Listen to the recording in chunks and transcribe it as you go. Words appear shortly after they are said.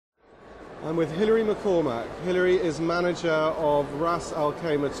I'm with Hilary McCormack. Hilary is manager of RAK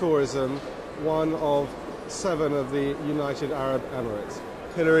Tourism, one of 7 of the United Arab Emirates.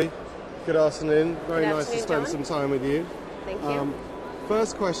 Hilary, good afternoon. Very nice to spend some time with you. Thank you.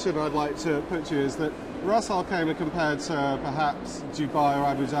 First question I'd like to put to you is that Ras Al Khaimah, compared to perhaps Dubai or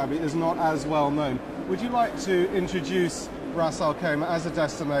Abu Dhabi, is not as well known. Would you like to introduce Ras Al Khaimah as a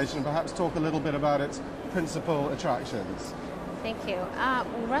destination and perhaps talk a little bit about its principal attractions? Thank you.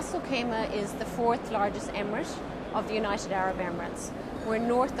 Ras Al Khaimah is the 4th largest emirate of the United Arab Emirates. We're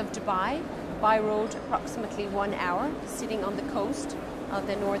north of Dubai, by road approximately 1 hour, sitting on the coast of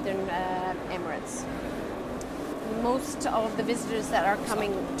the northern Emirates. Most of the visitors that are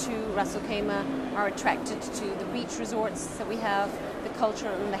coming to Ras Al Khaimah are attracted to the beach resorts that we have, the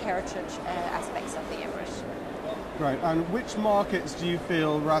cultural and the heritage aspects of the emirate. Right, and which markets do you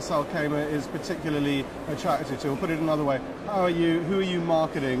feel Ras Al Khaimah is particularly attracted to? Or put it another way, who are you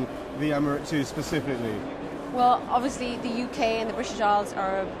marketing the emirate to specifically? Well, obviously the UK and the British Isles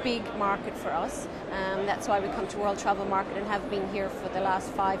are a big market for us. That's why we come to World Travel Market and have been here for the last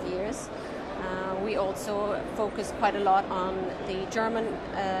 5 years. We also focus quite a lot on the German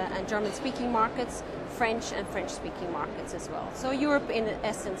and German-speaking markets, French and French-speaking markets as well. So Europe, in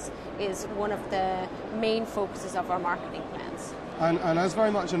essence, is one of the main focuses of our marketing plans. And as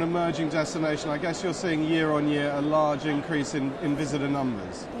very much an emerging destination, I guess you're seeing year on year a large increase in visitor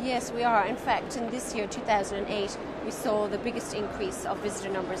numbers. Yes, we are. In fact, in this year, 2008, we saw the biggest increase of visitor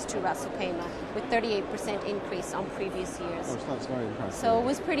numbers to Ras Al Khaimah, with 38% increase on previous years. Gosh, that's very impressive. So it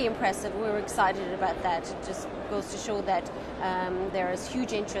was pretty impressive. We were excited about that. It just goes to show that there is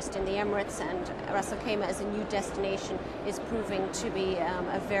huge interest in the Emirates, and Ras Al Khaimah as a new destination is proving to be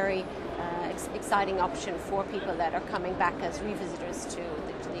a very exciting option for people that are coming back as revisitors to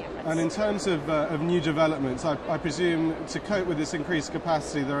the Emirates. And in terms of new developments, I presume to cope with this increased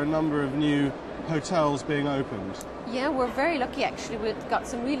capacity, there are a number of new hotels being opened. Yeah, we're very lucky actually. We've got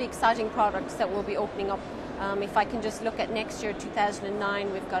some really exciting products that will be opening up. If I can just look at next year,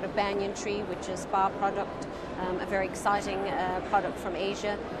 2009, we've got a banyan tree, which is a spa product, a very exciting product from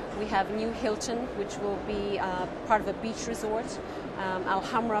Asia. We have New Hilton, which will be part of a beach resort. Al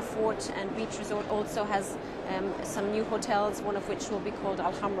Hamra Fort and Beach Resort also has some new hotels, one of which will be called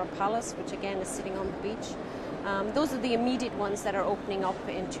Al Hamra Palace, which again is sitting on the beach. Those are the immediate ones that are opening up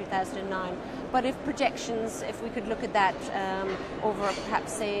in 2009. But if we could look at that over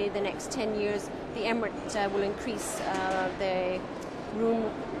perhaps say the next 10 years, the Emirate will increase the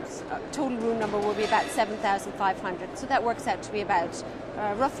total room number will be about 7,500. So that works out to be about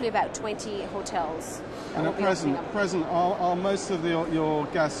roughly about 20 hotels. And at present, are most of your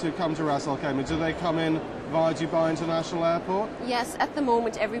guests who come to Ras Al Khaimah, do they come in via Dubai International Airport? Yes, at the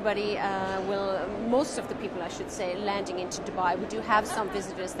moment everybody most of the people I should say, landing into Dubai. We do have some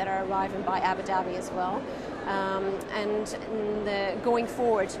visitors that are arriving by Abu Dhabi as well. Going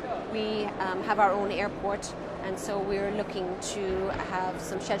forward, we have our own airport, and so we're looking to have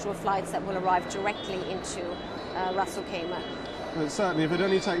some scheduled flights that will arrive directly into Ras Al Khaimah. But certainly, if it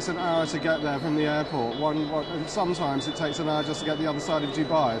only takes an hour to get there from the airport, and sometimes it takes an hour just to get the other side of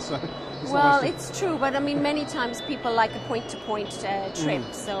Dubai. So it's true, but I mean, many times people like a point-to-point trip,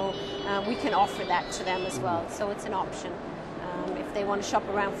 so we can offer that to them as well. So it's an option. If they want to shop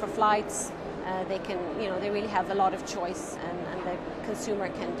around for flights, they can. They really have a lot of choice, and the consumer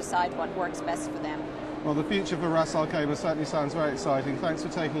can decide what works best for them. Well, the future for Ras Al Khaimah certainly sounds very exciting. Thanks for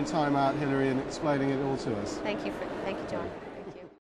taking time out, Hilary, and explaining it all to us. Thank you, John.